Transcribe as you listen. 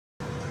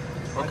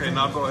Okay,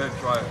 now go ahead and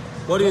try it.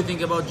 What do you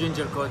think about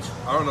ginger, coach?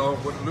 I don't know.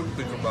 What do Luke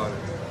think about it?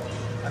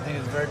 I think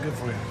it's very good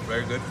for you.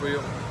 Very good for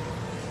you?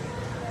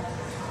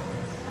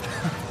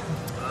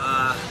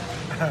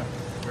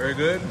 Very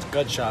good?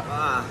 Good shot.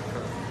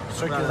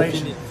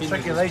 Circulation.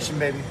 Circulation,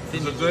 baby.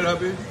 Is it good,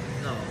 hubby?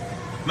 No.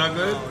 Not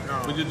good?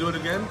 No. Would you do it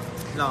again?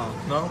 No.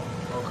 No?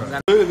 Okay.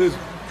 Look at this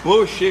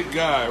bullshit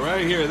guy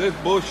right here. This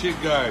bullshit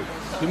guy.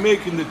 You're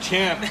making the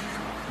champ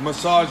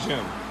massage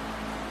him.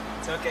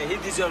 It's okay. He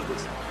deserves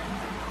this.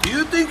 Do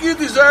you think you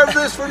deserve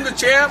this from the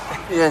champ?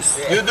 Yes.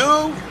 You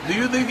do? Do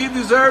you think he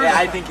deserves it? Yeah,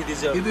 I think he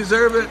deserves it. He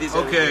deserves it? He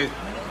deserves okay. it.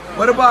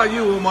 What about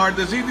you, Umar?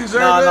 Does he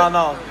deserve it?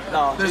 No.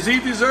 Does he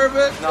deserve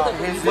it? No.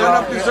 Why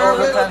not deserve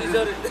it?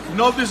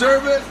 No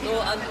deserve it?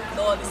 No.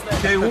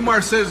 Okay,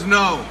 Umar says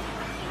no.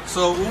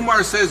 So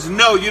Umar says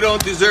no, you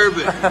don't deserve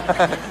it.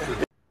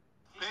 Pay-per-view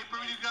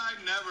guy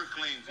never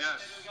cleans,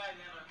 yes.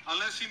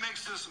 Unless he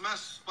makes this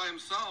mess by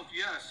himself,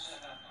 yes.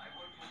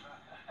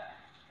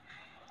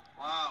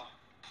 Wow.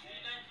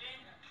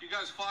 You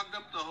guys fogged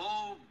up the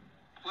whole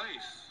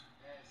place.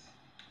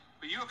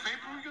 But you a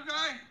pay-per-view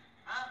guy?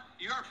 Huh?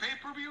 You are a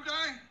pay-per-view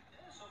guy?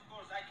 Yes, of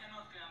course. I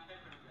cannot clean. I'm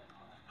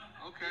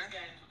pay-per-view. Okay. This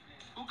guy to clean.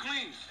 Who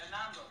cleans?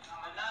 Fernando clean.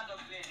 Fernando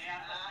clean.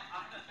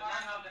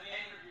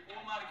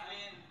 Umar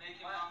clean. Make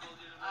him humble.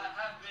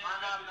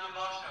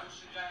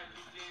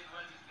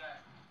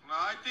 No,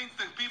 I think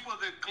the people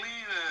that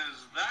clean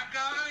is that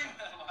guy,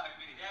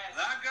 Yes.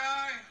 that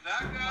guy.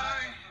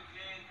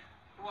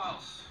 Who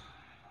else?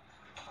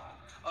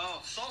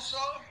 Oh, Soso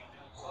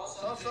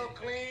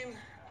clean.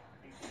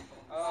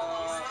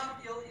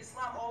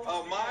 Islam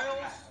Oh,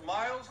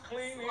 Miles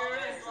clean here.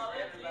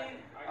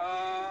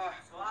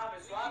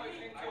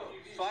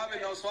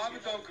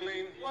 Suave don't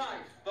clean.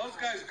 Those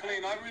guys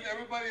clean.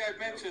 Everybody I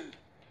mentioned.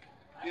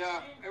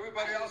 Yeah,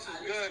 everybody else is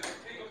good.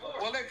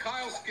 We'll let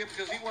Kyle skip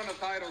because he won the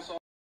title. So.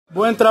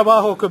 Buen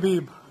trabajo,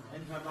 Khabib.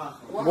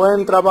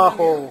 Buen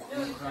trabajo.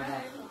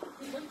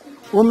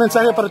 Un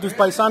mensaje para tus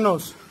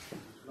paisanos.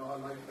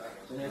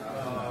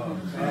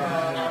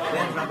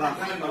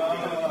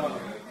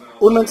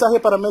 Un mensaje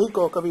para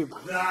México, Khabib.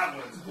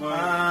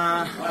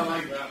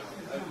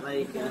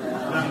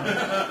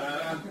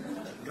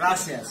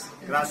 Gracias.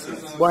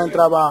 Buen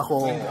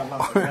trabajo.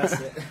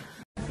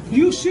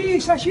 You see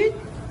Sashid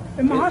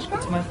in Mahaska?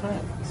 It's my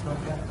friend.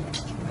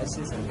 I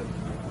see something.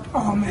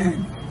 Oh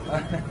man.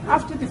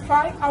 After the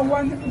fight, I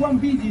want one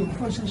video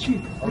for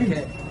Sashid.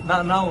 Okay.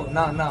 Now.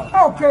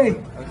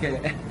 Okay.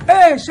 Okay.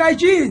 Hey,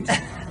 Sajid,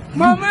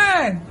 my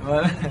man.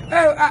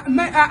 Hey,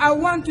 I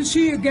want to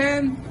see you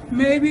again.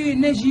 Maybe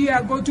next year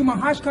I go to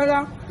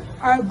Mahaskara.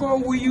 I go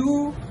with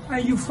you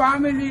and your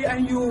family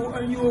and your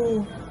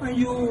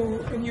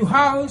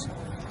house.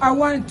 I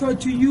want to talk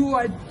to you.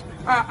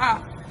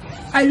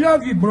 I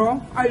love you, bro.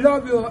 I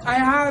love you. I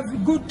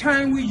have good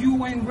time with you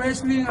when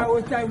wrestling. I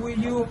was time with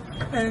you,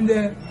 and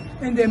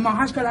in the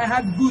Mahaskara I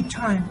had good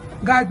time.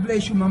 God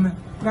bless you, my man.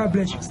 God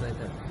bless you.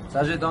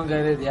 Сажид, он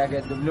говорит, я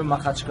говорит, люблю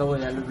Махачкалу,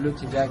 я люблю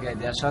тебя,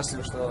 говорит, я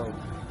счастлив, что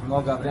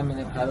много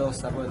времени провел с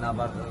тобой, на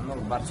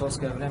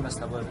борцовское время с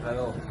тобой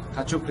провел.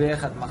 Хочу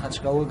приехать в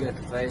Махачкалу, говорит,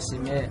 к твоей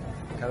семье.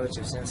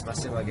 Короче, всем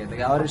спасибо, говорит.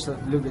 Говорит, что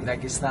любит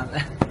Дагестан.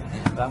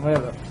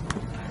 Ромеро.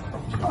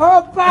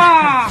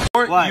 Opa!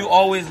 Before you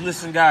always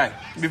listen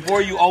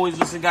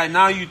guy.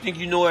 Now you think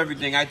you know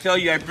everything. I tell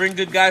you, I bring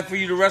good guys for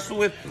you to wrestle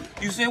with.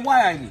 You say,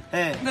 why I need?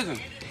 Hey, listen,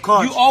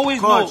 coach, you always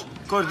know.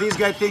 Coach, this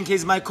guy think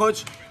he's my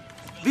coach.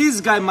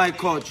 This guy my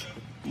coach.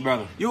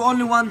 Brother. You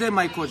only one day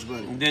my coach,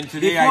 brother. And then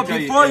today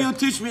before you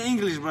teach me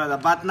English, brother.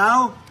 But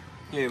now,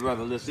 hey,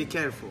 brother, listen. be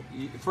careful.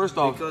 First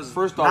off,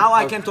 now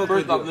I can talk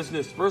with you. Listen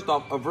to this. First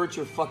off, avert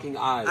your fucking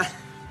eyes.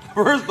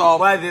 First off,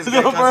 why this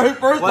guy cousin?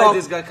 Why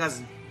this guy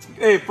cousin?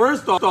 Hey,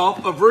 first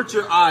off, avert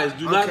your eyes.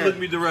 Do not look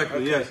me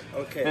directly. Okay. Yes.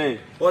 Okay. Hey,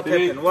 what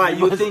happened? Why?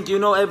 You think you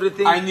know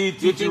everything? I need to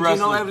teach you wrestling.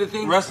 You know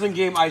everything? Wrestling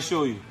game, I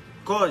show you.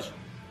 Coach,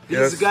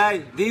 this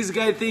guy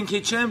think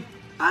he champ.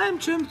 I am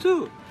champ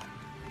too.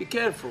 Be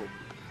careful.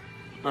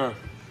 Huh?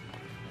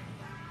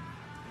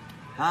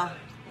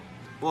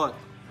 What?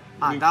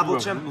 Double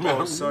champ?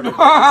 Oh, sorry.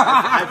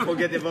 I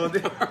forget about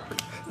it.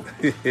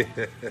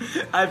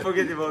 I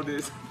forget about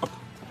this.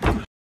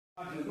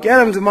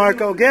 Get him,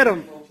 DeMarco. Get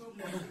him.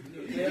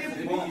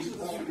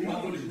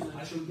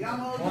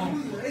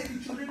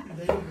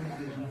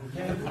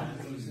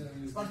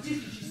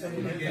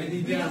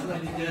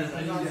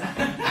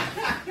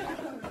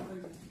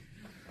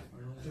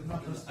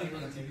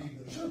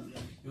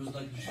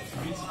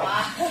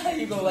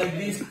 You go like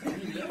this.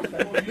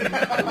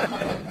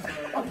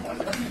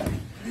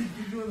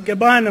 Get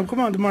behind him. Come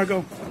on,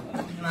 DeMarco.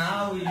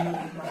 Now you.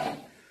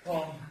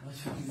 What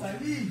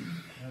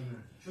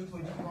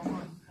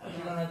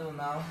you gonna do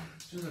now?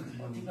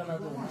 What you gonna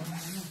do?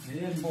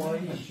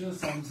 Boy.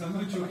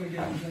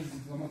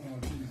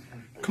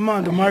 Come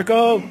on,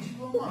 DeMarco.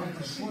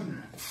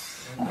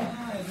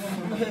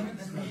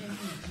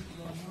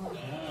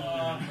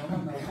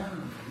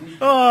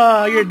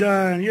 Oh, you're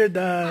done. You're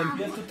done.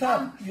 You have to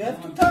tap. You have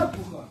to tap.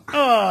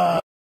 Oh.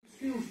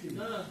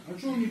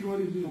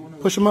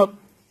 Push him up.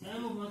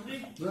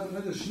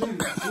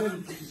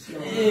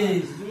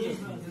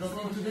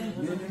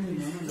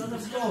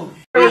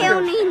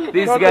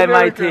 This guy,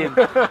 my team.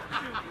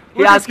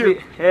 He asked me,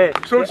 hey,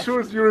 Short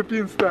shorts,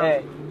 European style.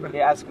 hey,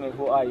 he asked me,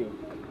 who are you?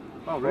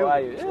 Oh, Who really?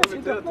 are you? Yes, he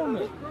don't know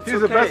me. He's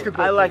It's a okay.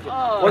 basketball I like it.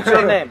 What's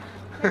your name?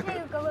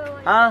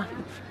 Huh?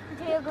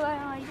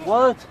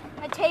 What?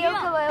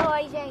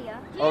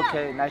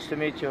 Okay, nice to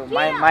meet you.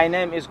 My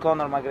name is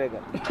Conor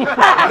McGregor.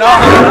 No.